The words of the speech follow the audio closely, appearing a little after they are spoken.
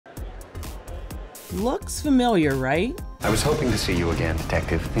Looks familiar, right? I was hoping to see you again,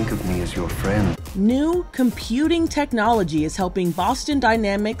 Detective. Think of me as your friend. New computing technology is helping Boston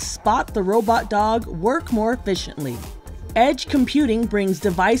Dynamics Spot the robot dog work more efficiently. Edge computing brings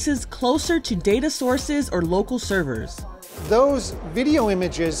devices closer to data sources or local servers. Those video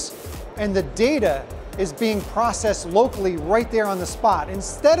images and the data is being processed locally right there on the spot,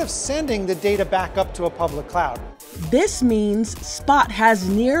 instead of sending the data back up to a public cloud. This means Spot has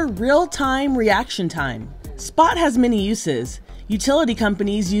near real-time reaction time. Spot has many uses. Utility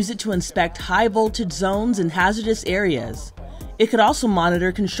companies use it to inspect high-voltage zones and hazardous areas. It could also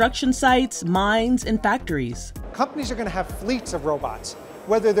monitor construction sites, mines, and factories. Companies are going to have fleets of robots,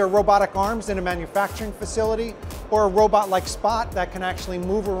 whether they're robotic arms in a manufacturing facility or a robot like Spot that can actually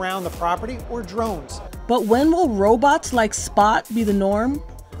move around the property, or drones. But when will robots like Spot be the norm?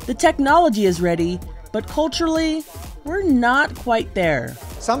 The technology is ready, but culturally, we're not quite there.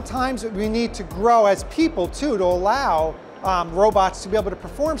 Sometimes we need to grow as people too, to allow robots to be able to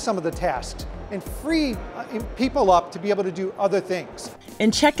perform some of the tasks and free people up to be able to do other things.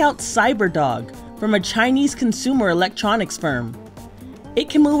 And check out CyberDog from a Chinese consumer electronics firm. It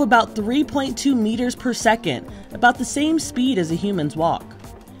can move about 3.2 meters per second, about the same speed as a human's walk.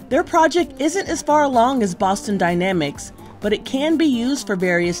 Their project isn't as far along as Boston Dynamics, but it can be used for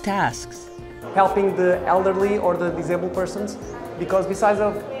various tasks. Helping the elderly or the disabled persons, because besides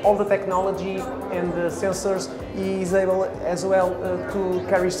of all the technology and the sensors, he is able as well to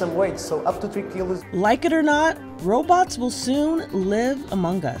carry some weight, so up to 3 kilos. Like it or not, robots will soon live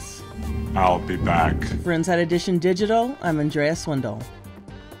among us. I'll be back. For Inside Edition Digital, I'm Andrea Swindall.